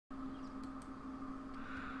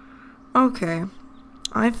Okay.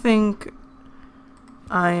 I think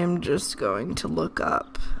I am just going to look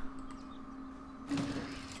up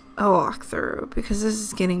a walkthrough because this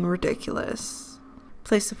is getting ridiculous.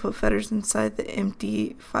 Place the foot fetters inside the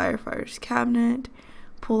empty firefighter's cabinet.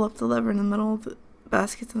 Pull up the lever in the middle of the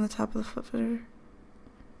baskets on the top of the foot fetter.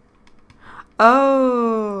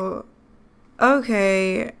 Oh,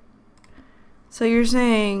 okay. So you're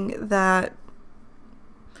saying that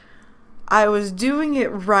I was doing it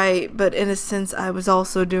right, but in a sense I was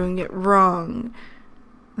also doing it wrong.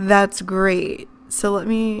 That's great. So let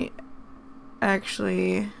me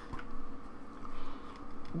actually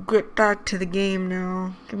get back to the game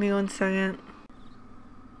now. Give me 1 second.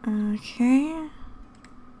 Okay.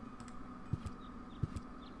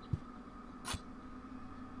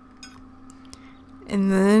 And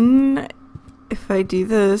then if I do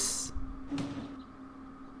this,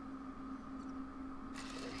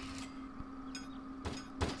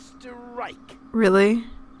 strike. Really?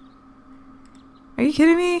 Are you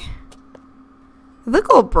kidding me? They look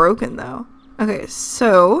all broken though. Okay,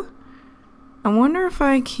 so I wonder if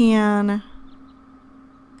I can.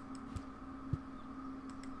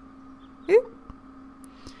 Oop.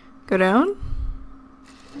 Go down.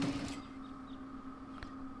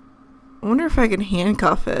 I wonder if I can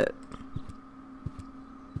handcuff it.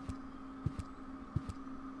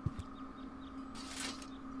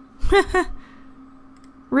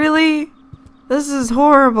 Really? This is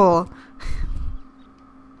horrible.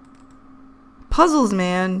 Puzzles,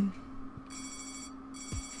 man.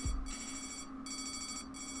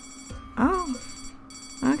 Oh.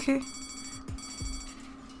 Okay.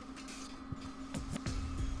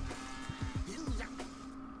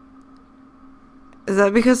 Is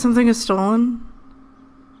that because something is stolen?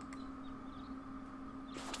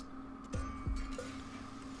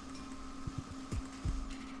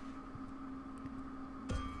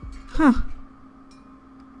 Huh.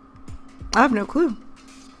 I have no clue.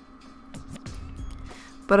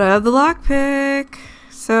 But I have the lockpick.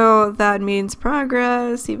 So that means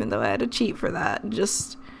progress, even though I had to cheat for that.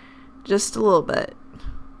 Just a little bit.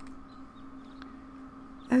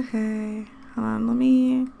 Okay. Hold on, let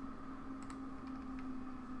me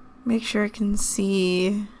make sure I can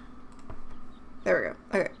see. There we go.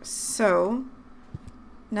 Okay, so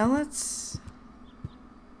now let's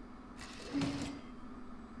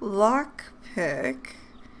lockpick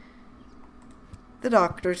the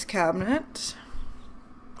doctor's cabinet.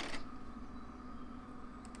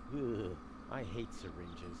 Ugh, I hate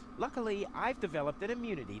syringes. Luckily, I've developed an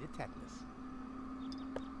immunity to tetanus.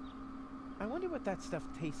 I wonder what that stuff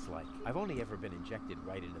tastes like. I've only ever been injected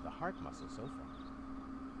right into the heart muscle so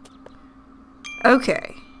far.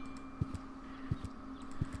 Okay.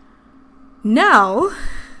 Now,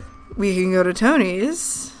 we can go to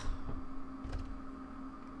Tony's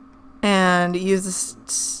and use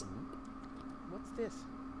this. What's this?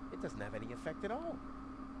 It doesn't have any effect at all.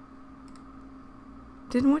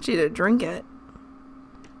 Didn't want you to drink it.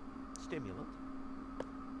 Stimulant.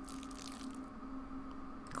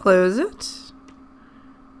 Close it.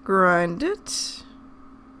 Grind it.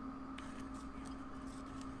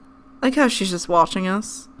 Like how she's just watching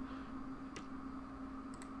us.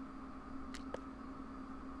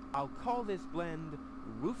 I'll call this blend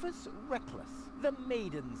Rufus Reckless, the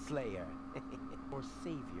Maiden Slayer. Or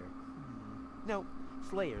Savior. No,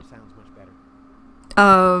 Slayer sounds much better.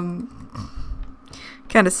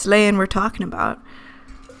 Kind of slaying we're talking about.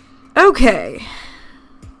 Okay.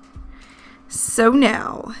 So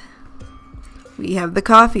now we have the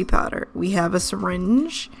coffee powder. We have a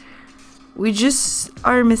syringe. We just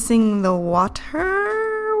are missing the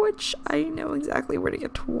water, which I know exactly where to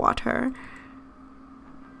get water.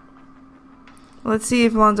 Let's see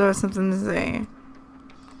if Lonzo has something to say.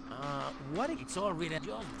 What? It's all written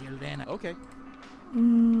till then. Okay.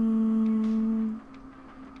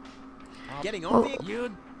 Getting Well, on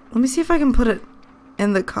the let me see if I can put it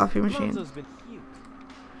in the coffee machine. Lonzo's been cute.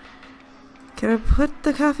 Can I put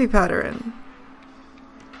the coffee powder in?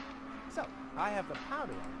 So, I have the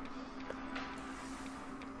powder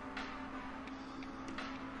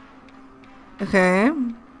on. Okay.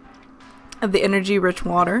 Of the energy-rich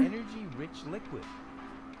water. Energy-rich liquid.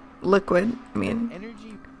 Liquid, I mean.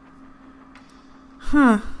 Energy.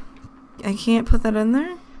 Huh. I can't put that in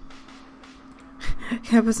there?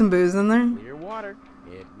 Can I put some booze in there? Clear water.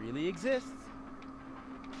 It really exists.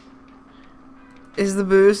 Is the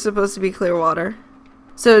booze supposed to be clear water?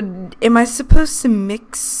 So, am I supposed to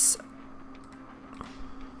mix?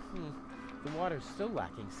 The water's still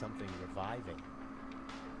lacking something reviving.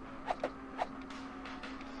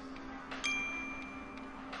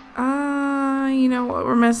 You know what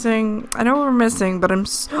we're missing? I know what we're missing, but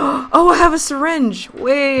oh, I have a syringe!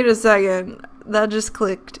 Wait a second. That just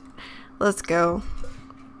clicked. Let's go.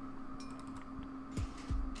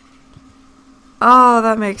 Oh,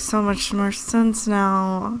 that makes so much more sense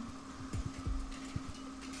now.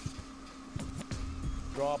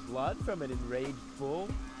 Draw blood from an enraged bull?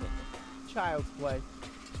 Child's play.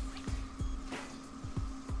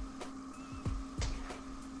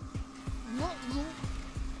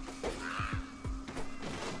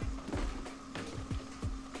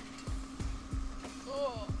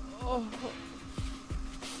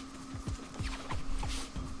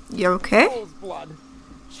 You okay? Bull's blood.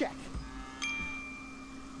 Check.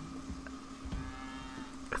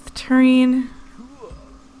 With tureen.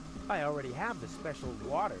 I already have the special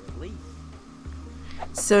water, at least.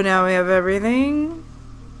 So now we have everything.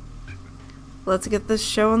 Let's get this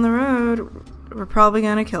show on the road. We're probably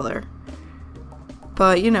gonna kill her.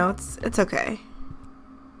 But, you know, it's okay.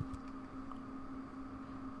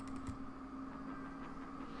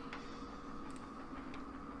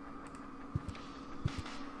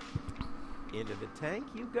 Into the tank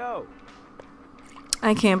you go.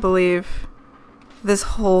 I can't believe this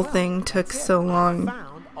whole thing took That's it. so long.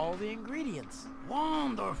 Found all the ingredients.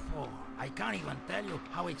 Wonderful. I can't even tell you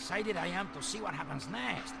how excited I am to see what happens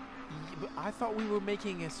next. Yeah, but I thought we were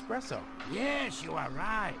making espresso. Yes, you are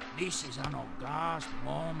right. This is an august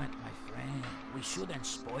moment, my friend. We shouldn't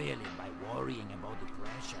spoil it by worrying about the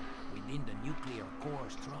pressure within the nuclear core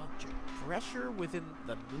structure. Pressure within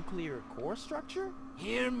the nuclear core structure?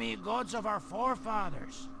 Hear me, gods of our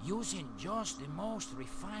forefathers. Using just the most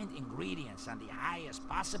refined ingredients and the highest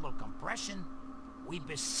possible compression, we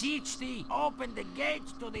beseech thee, open the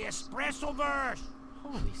gates to the espressoverse.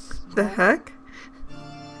 Holy smoke. The heck?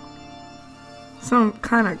 Some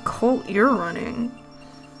kind of cult you're running.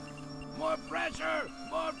 More pressure!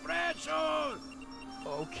 More pressure!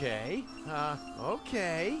 Okay.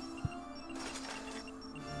 Okay.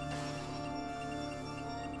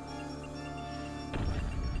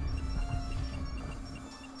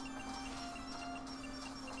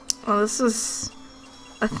 Oh, this is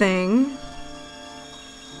a thing.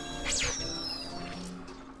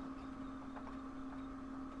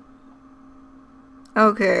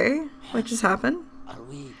 Okay, what just happened? Are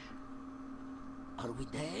we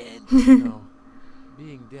dead? No.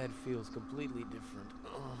 Being dead feels completely different.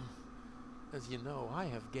 As you know, I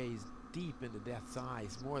have gazed deep into death's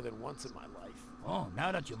eyes more than once in my life. Oh,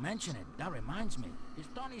 now that you mention it, that reminds me. Is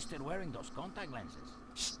Tony still wearing those contact lenses?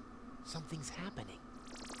 Shh! Something's happening.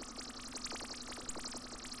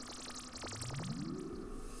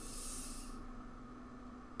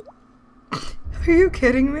 Are you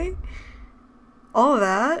kidding me? All of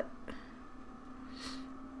that?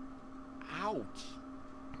 Ouch.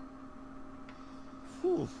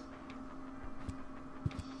 Whew.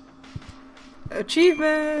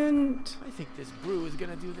 Achievement! I think this brew is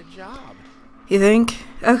gonna do the job. You think?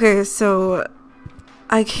 Okay, so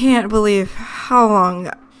I can't believe how long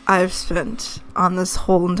I've spent on this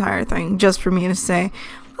whole entire thing just for me to say,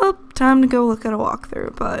 oh, time to go look at a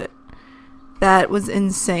walkthrough, but that was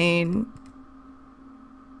insane.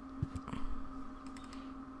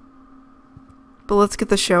 But let's get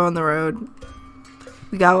the show on the road.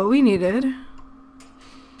 We got what we needed.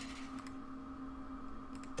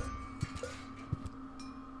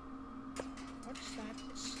 What's that?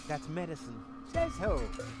 That's medicine. Says who?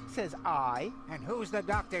 Says I. And who's the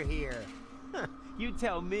doctor here? You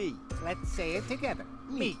tell me. Let's say it together.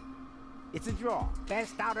 Me. It's a draw.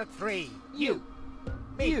 Best out of three. You.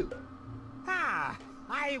 Me. You. Ha!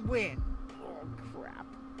 I win. Oh, crap.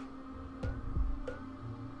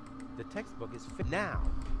 The textbook is fit now.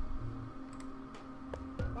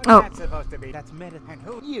 What's Oh. that supposed to be? That's medicine. And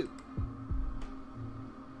who? You.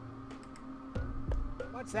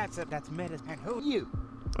 What's that That's medicine. And who? You.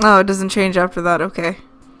 Oh, it doesn't change after that. Okay.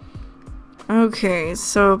 Okay,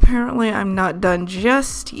 so apparently I'm not done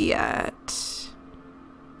just yet.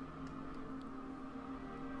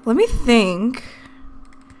 Let me think.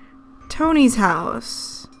 Tony's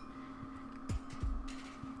house.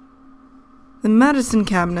 The medicine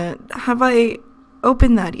cabinet. Have I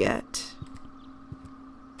opened that yet?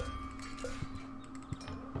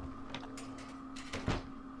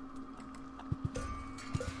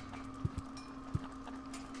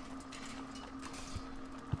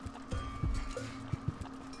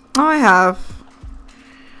 Oh, I have.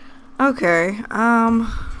 Okay,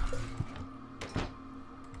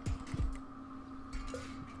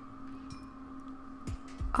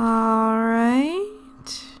 alright.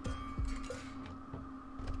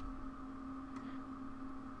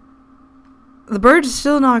 The bird is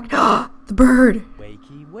still not. The bird!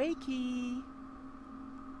 Wakey, wakey.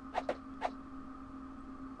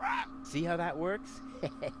 See how that works?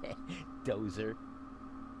 Dozer.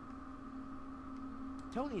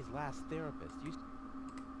 Tony's last therapist used...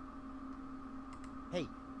 Hey,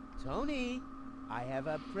 Tony, I have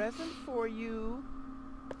a present for you.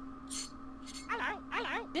 Hello,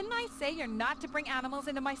 hello. Didn't I say you're not to bring animals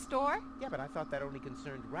into my store? Yeah, but I thought that only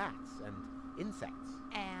concerned rats and insects.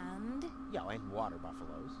 And? Yeah, and water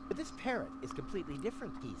buffaloes. But this parrot is completely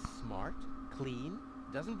different. He's smart, clean,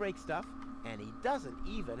 doesn't break stuff, and he doesn't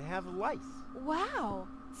even have lice. Wow.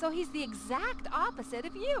 So he's the exact opposite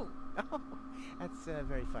of you. Oh, that's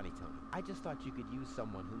very funny, Tony. I just thought you could use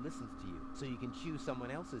someone who listens to you, so you can chew someone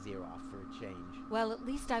else's ear off for a change. Well, at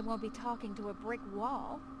least I won't be talking to a brick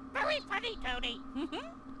wall. Very funny, Tony.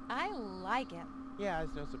 I like him. Yeah,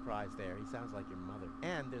 there's no surprise there. He sounds like your mother.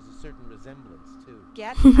 And there's a certain resemblance, too.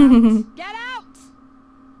 Get out! Get out!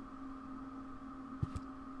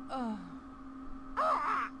 Oh.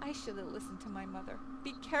 I should have listened to my mother.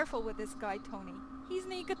 Be careful with this guy, Tony. He's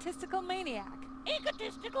an egotistical maniac.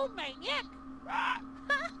 Egotistical maniac?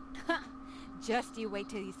 Just you wait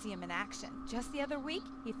till you see him in action. Just the other week,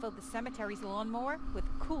 he filled the cemetery's lawnmower with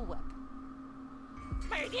Cool Whip.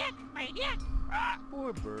 Maniac, maniac.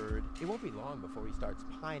 Poor bird. It won't be long before he starts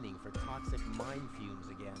pining for toxic mine fumes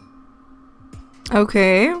again.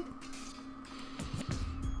 Okay.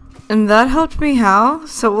 And that helped me how?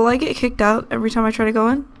 So will I get kicked out every time I try to go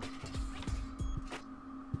in?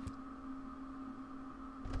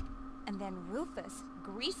 And then Rufus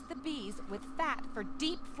greased the bees with fat for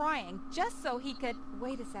deep frying just so he could...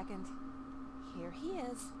 Wait a second. Here he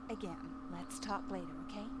is again. Let's talk later,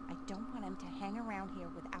 okay? I don't want him to hang around here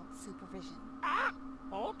without supervision.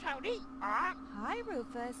 Oh, Tony. Hi,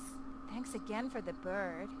 Rufus. Thanks again for the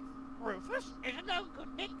bird. Rufus is no good,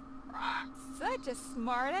 Nick. Such a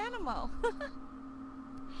smart animal.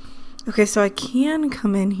 Okay, so I can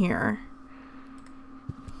come in here.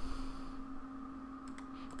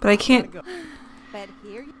 But I can't But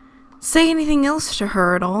here you... say anything else to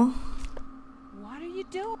her at all. What are you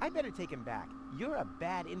doing? I better take him back. You're a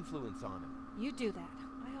bad influence on him. You do that.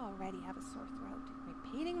 I already have a sore throat.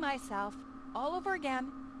 Repeating myself all over again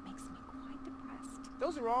makes me quite depressed.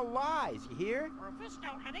 Those are all lies, you hear? Rufus,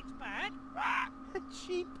 don't Hennick's bad.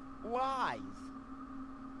 Cheap lies.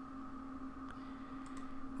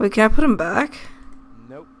 Wait, can I put him back?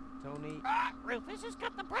 Nope, Tony. Rufus has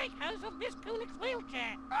cut the brake hose of Miss Kulik's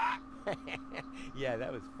wheelchair. Yeah,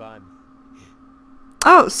 that was fun.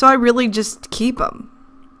 Oh, so I really just keep him.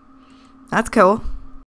 That's cool.